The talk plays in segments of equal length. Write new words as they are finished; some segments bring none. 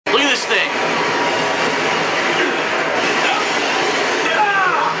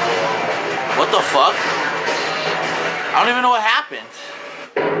What the fuck? I don't even know what happened.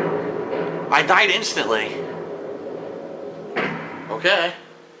 I died instantly. Okay.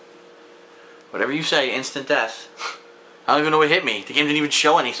 Whatever you say, instant death. I don't even know what hit me. The game didn't even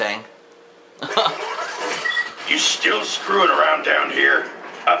show anything. You still screwing around down here?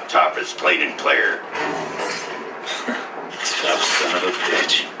 Up top is plain and clear. Tough son of a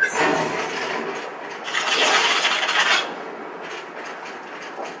bitch.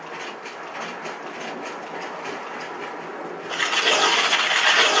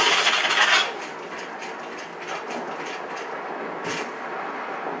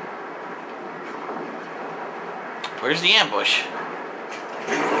 Where's the ambush?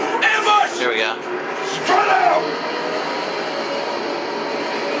 Ambush! There we go. Spread out!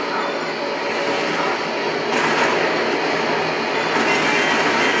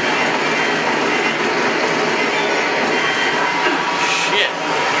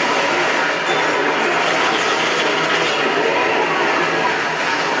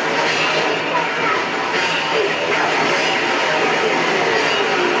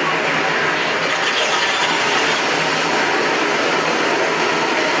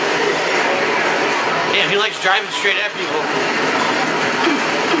 He likes driving straight at people.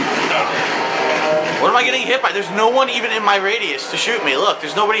 What am I getting hit by? There's no one even in my radius to shoot me. Look,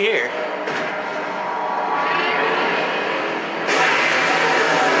 there's nobody here.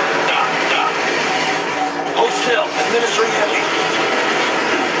 Hold still. Administering heavy.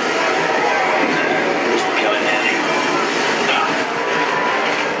 Where's the gun handy?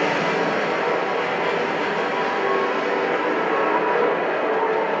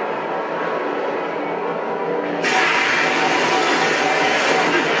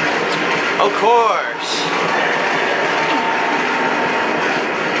 Of course.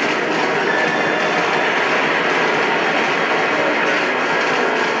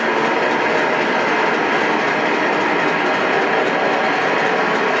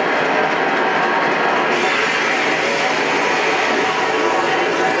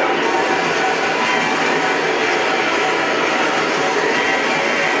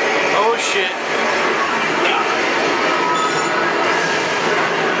 Oh shit.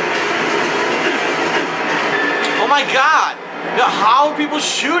 Oh my god! How are people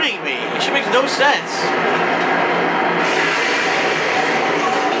shooting me? It shit makes no sense.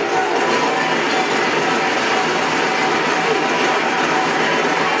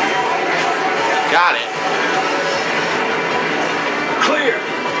 Got it. Clear!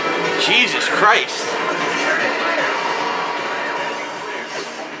 Jesus Christ.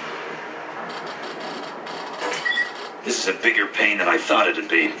 This is a bigger pain than I thought it'd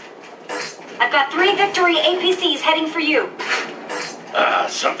be. I've got 3 Victory APCs heading for you.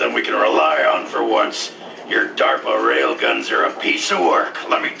 Something we can rely on for once. Your DARPA railguns are a piece of work,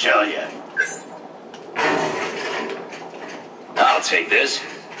 let me tell you. I'll take this.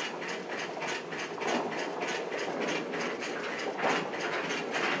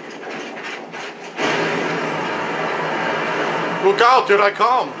 Look out, here I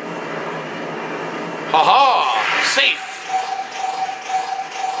come. Haha! Safe!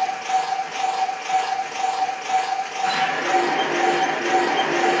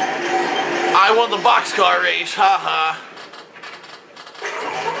 I won the boxcar race, haha.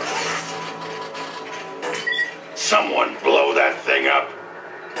 Someone blow that thing up.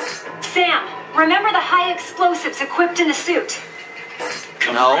 Sam, remember the high explosives equipped in the suit?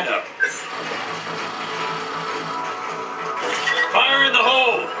 Come No. right up. Fire in the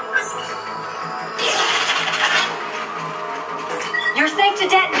hole! You're safe to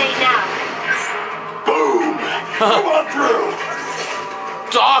detonate now. Boom! Come on through!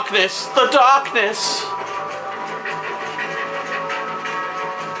 Darkness! The darkness!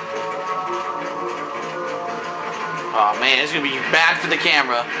 Oh man, it's gonna be bad for the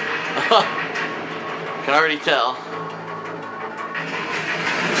camera. Can already tell.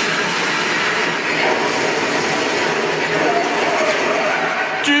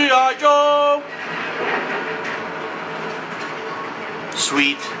 G.I. Joe!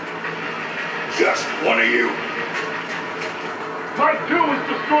 Sweet. Just one of you. Mike 2 was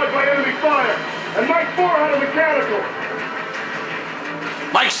destroyed by enemy fire, and Mike 4 had a mechanical.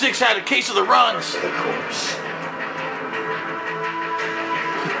 Mike 6 had a case of the runs. For the corpse.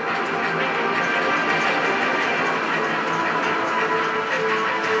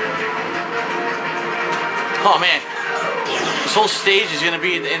 Oh man, this whole stage is gonna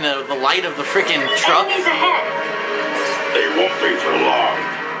be in the light of the freaking truck. Enemies ahead. They won't be for long.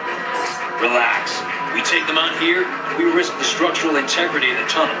 Relax. We take them out here, we risk the structural integrity of the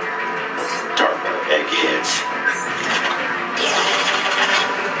tunnel. DARPA eggheads.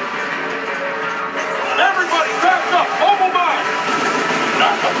 Everybody, back up! Mobile mine!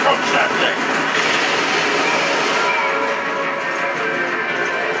 Not approach that thing.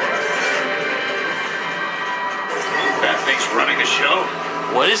 That thing's running a show.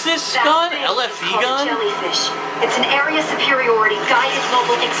 What is this That gun? thing LFE is called gun? Jellyfish. It's an area superiority guided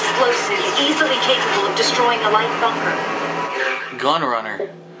mobile explosive, easily capable of destroying a light bunker. Gun runner.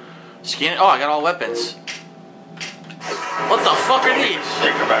 Scan. Oh, I got all weapons. What the fuck are these?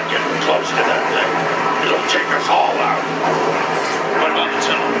 Think about getting close to that thing. It'll take us all out. What about the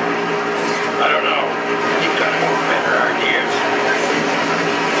tunnel? I don't know. You gotta have better ideas.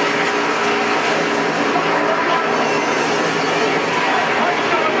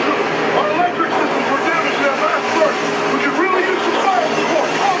 Our electric systems were damaged in that last burst. We could really use some fire support.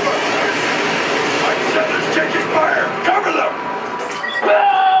 Over! My settlers taking fire. Cover them.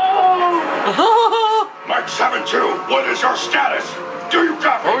 Mike 7-2, what is your status? Do you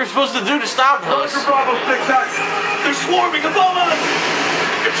copy? What are we supposed to do to stop this? Roger, Bravo 6 action. They're swarming above us!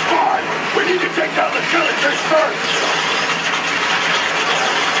 It's fine! We need to take down the jellyfish first!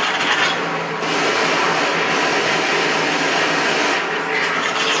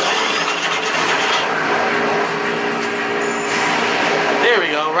 There we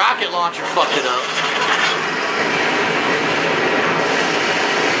go. Rocket launcher fucked it up.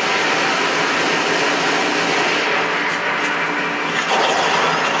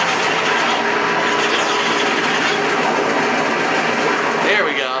 There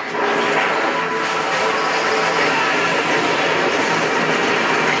we go.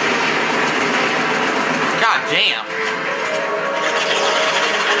 God damn.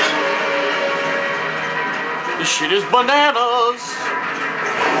 This shit is bananas.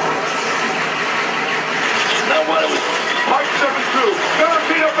 Now what do we... Mike 7-2,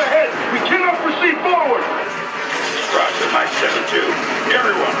 barricade up ahead. We cannot proceed forward. Roger, Mike 7-2.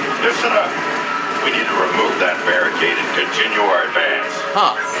 Everyone, listen up. We need to remove that barricade and continue our advance.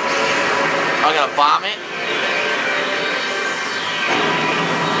 Huh. I gotta bomb it?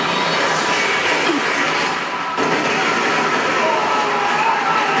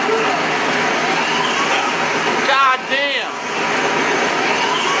 God damn!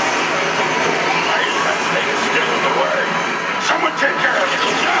 Why is that thing still in the way? Someone take care of it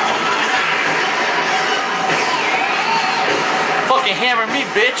now! Fucking hammer me,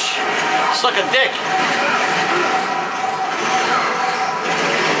 bitch! Suck a dick!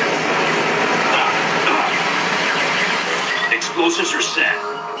 Explosives are set.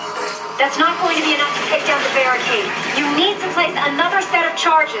 That's not going to be enough to take down the barricade. You need to place another set of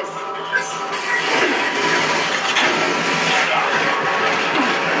charges.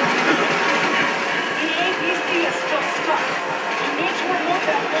 The APC is still stuck. You need to remove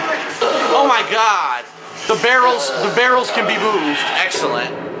that barricade. Oh my god! The barrels can be moved.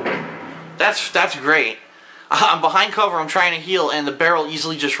 Excellent. That's great. I'm behind cover, I'm trying to heal, and the barrel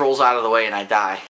easily just rolls out of the way and I die.